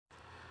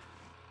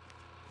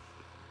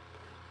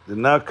they're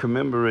now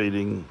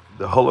commemorating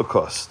the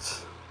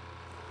Holocaust.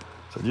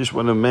 So I just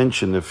want to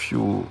mention a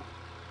few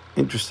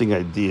interesting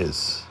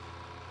ideas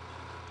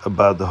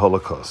about the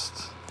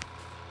Holocaust.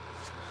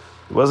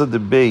 There was a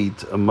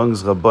debate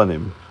amongst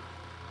Rabbanim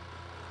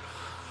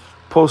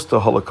post the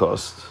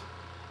Holocaust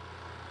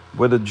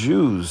whether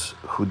Jews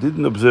who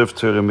didn't observe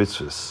Torah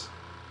mitzvahs,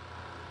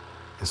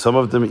 and some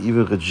of them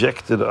even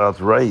rejected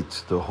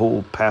outright the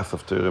whole path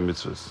of Torah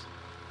mitzvahs,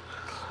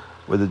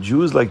 whether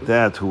Jews like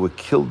that who were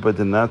killed by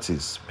the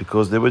Nazis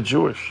because they were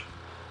Jewish,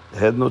 they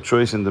had no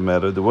choice in the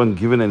matter, they weren't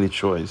given any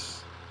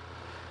choice,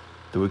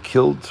 they were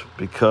killed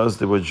because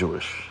they were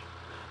Jewish,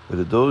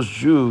 whether those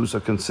Jews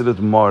are considered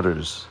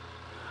martyrs,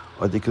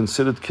 are they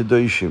considered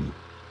Kedoshim?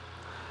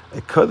 A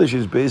Kaddish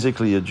is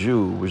basically a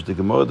Jew, which the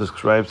Gemara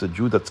describes a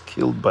Jew that's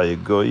killed by a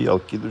Goy al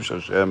Kiddush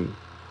Hashem.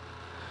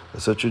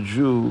 Such a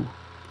Jew,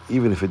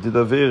 even if he did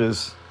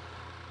Averis,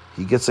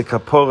 he gets a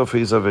kapora for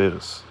his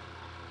Averis.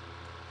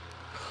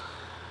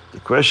 The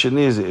question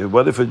is,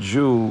 what if a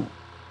Jew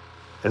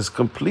has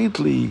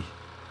completely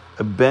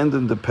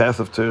abandoned the path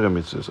of Torah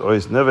mitzvahs, or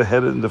he's never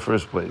had it in the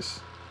first place,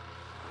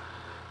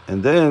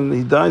 and then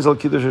he dies al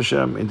Kiddush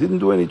Hashem and didn't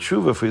do any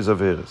tshuva for his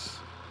Averis?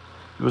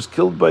 He was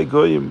killed by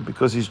Goyim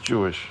because he's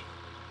Jewish.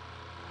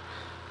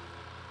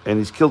 And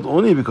he's killed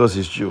only because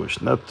he's Jewish,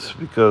 not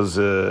because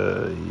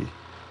in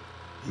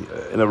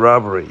a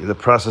robbery, in the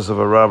process of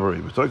a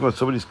robbery. We're talking about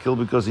somebody's killed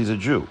because he's a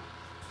Jew.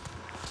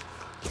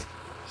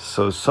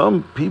 So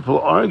some people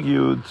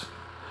argued,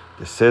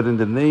 they said in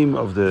the name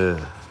of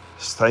the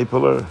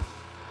Stipler,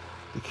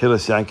 the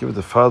Keles Yankiv,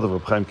 the father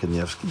of Chaim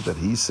Kanievsky, that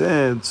he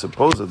said,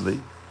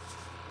 supposedly,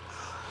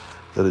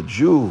 that a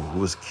Jew who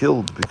was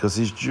killed because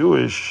he's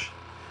Jewish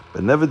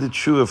but never did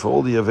tshuva for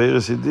all the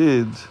averos he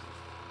did,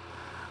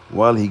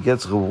 while he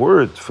gets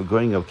reward for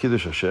going al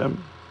Kiddush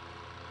Hashem,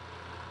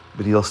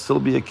 but he'll still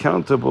be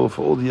accountable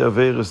for all the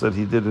averos that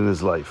he did in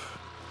his life.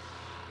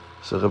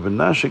 So Rabbi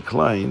Nashe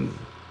Klein,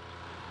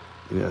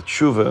 in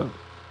tshuva,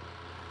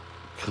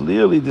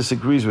 clearly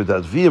disagrees with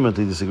that,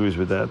 vehemently disagrees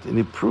with that, and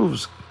he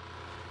proves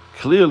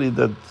clearly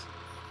that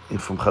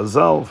from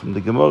Chazal, from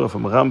the Gemara,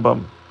 from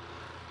Rambam,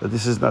 that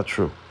this is not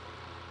true.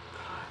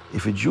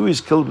 If a Jew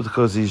is killed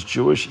because he's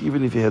Jewish,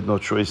 even if he had no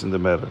choice in the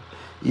matter,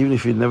 even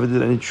if he never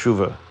did any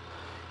tshuva,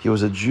 he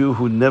was a Jew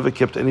who never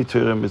kept any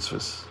Torah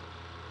mitzvahs,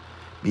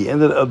 he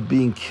ended up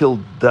being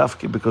killed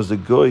dafke because the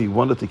Goy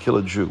wanted to kill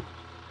a Jew.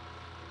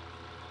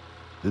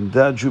 Then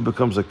that Jew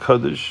becomes a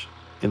Kaddish,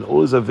 and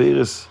all his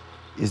averis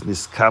is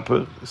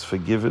niskaper, is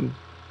forgiven,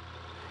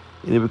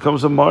 and he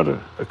becomes a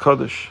martyr, a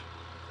Kaddish.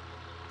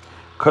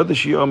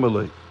 Kaddish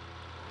Yomelei.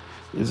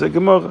 It's a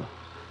Gemara.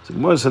 The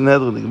Gemara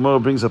Sanhedrin, the Gemara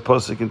brings a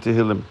pasuk in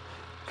Tehillim,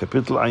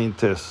 Kapitel Ayin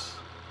Tes.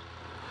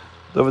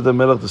 David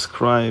HaMelech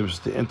describes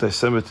the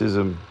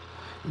anti-Semitism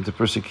and the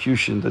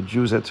persecution that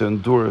Jews had to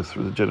endure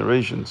through the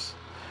generations.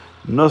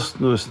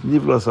 Nosnus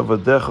nivlas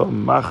avadecha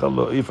machal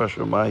lo if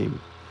hashamayim.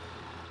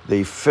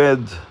 They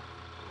fed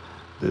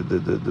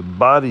the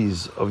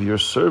bodies of your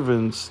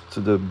servants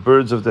to the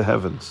birds of the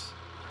heavens,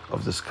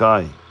 of the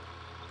sky.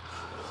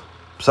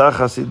 Psach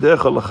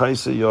hasidecha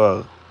l'chayse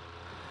yoar.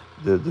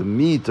 The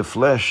meat, the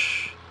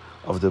flesh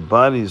of the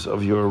bodies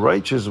of your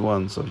righteous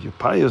ones, of your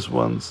pious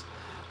ones,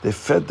 they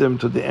fed them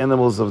to the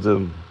animals of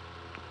the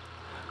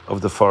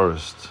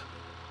forest.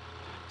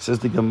 It says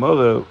the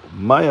Gemara,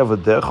 May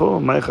avadecho,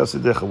 May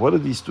chasidecho. What are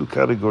these two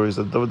categories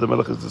that David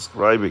HaMelech is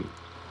describing?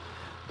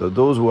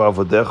 Those who are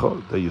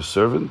avadecho, they're your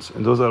servants,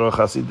 and those are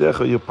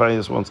chasidecho, your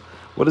pious ones.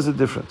 What is the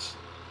difference?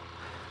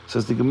 It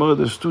says the Gemara,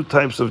 there's two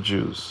types of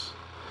Jews.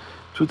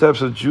 Two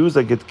types of Jews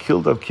that get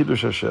killed at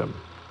Kiddush Hashem.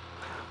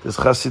 There's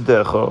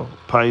chasidecho,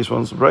 pious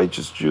ones,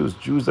 righteous Jews,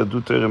 Jews that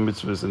do Torah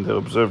mitzvahs and they're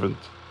observant.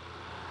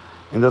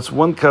 And that's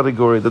one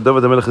category that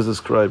David HaMelech is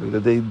describing,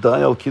 that they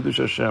die al Kiddush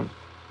Hashem.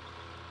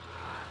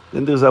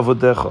 Then there's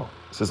avodecho.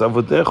 It says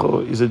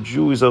avodecho is a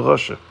Jew, is a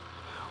Rasha.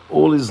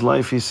 All his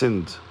life he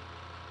sinned.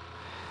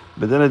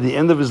 But then at the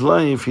end of his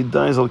life, he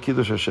dies al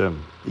Kiddush Hashem.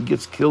 He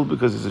gets killed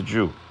because he's a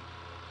Jew. It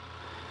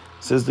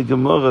says the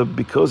Gemara,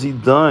 because he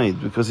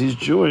died, because he's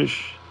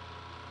Jewish,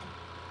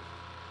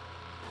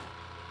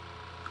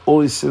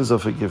 all his sins are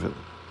forgiven.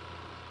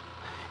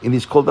 And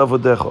he's called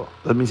avodecho.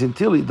 That means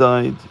until he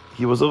died,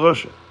 he was a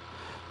Rasha.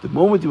 The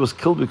moment he was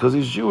killed because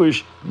he's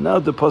Jewish, now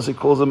the pasuk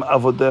calls him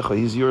avodecho.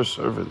 He's your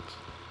servant.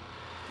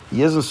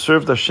 He hasn't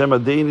served Hashem a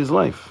day in his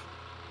life.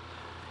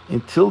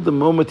 Until the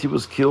moment he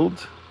was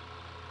killed,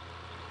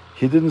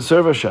 he didn't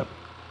serve Hashem.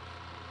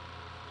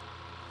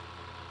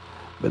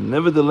 But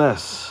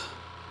nevertheless,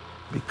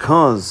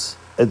 because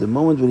at the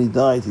moment when he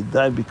died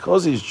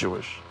because he's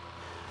Jewish,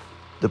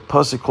 the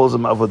pasuk calls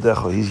him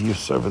avodecho. He's your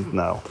servant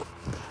now.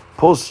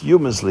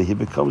 Posthumously, he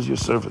becomes your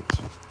servant.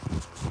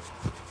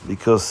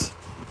 Because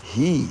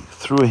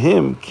through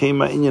him,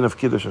 came an inyan of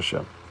Kiddush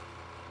Hashem.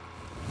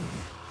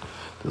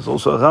 There's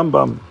also a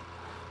Rambam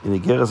in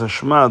Igeres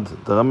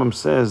Hashmad. The Rambam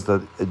says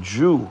that a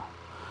Jew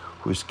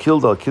who is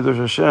killed al Kiddush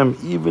Hashem,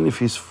 even if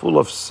he's full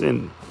of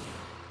sin,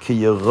 ki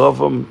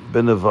Yerovam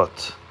ben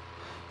Nevat.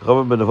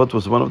 Yerovam ben Nevat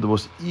was one of the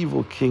most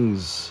evil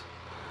kings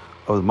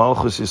of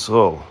Malchus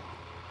Yisrael,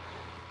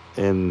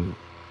 and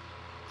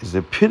is the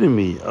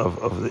epitome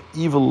of the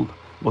evil,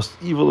 most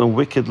evil and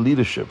wicked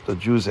leadership that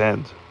Jews had.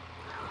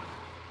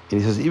 And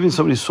he says, even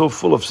somebody so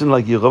full of sin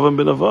like Yerovam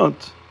ben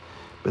Nevat,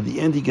 but at the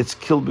end he gets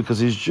killed because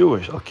he's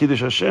Jewish. Al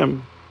Kiddush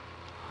Hashem,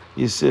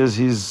 he says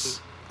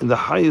he's in the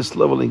highest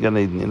level in Gan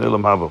Eden, in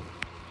Elam Haba.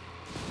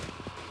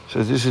 He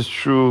says this is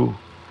true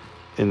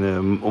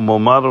in more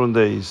modern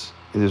days,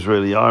 in the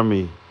Israeli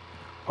army,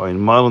 or in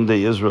modern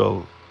day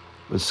Israel,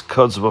 when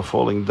scuds were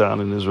falling down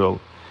in Israel.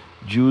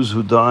 Jews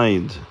who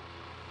died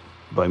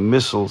by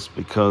missiles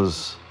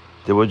because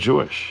they were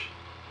Jewish.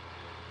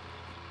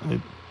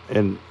 Right?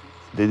 And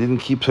they didn't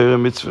keep Torah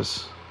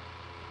mitzvahs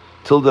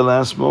till the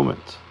last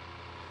moment.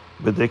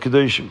 But they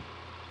kedoshim.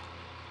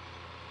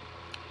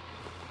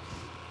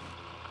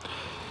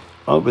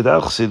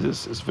 Without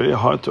Chassidus, it's very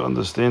hard to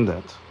understand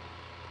that.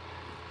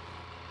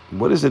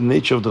 What is the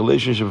nature of the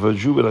relationship of a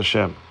Jew with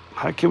Hashem?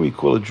 How can we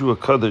call a Jew a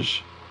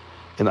Kaddish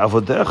in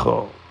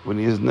Avodecho when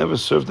he has never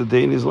served a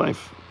day in his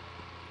life?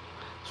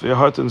 It's very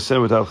hard to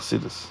understand without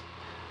Chassidus.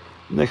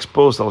 Next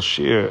post, I'll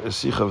share a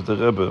sikh of the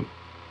Rebbe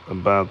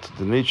about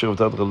the nature of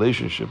that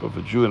relationship of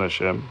a Jew and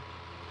Hashem,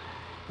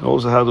 and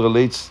also how it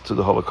relates to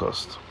the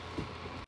Holocaust.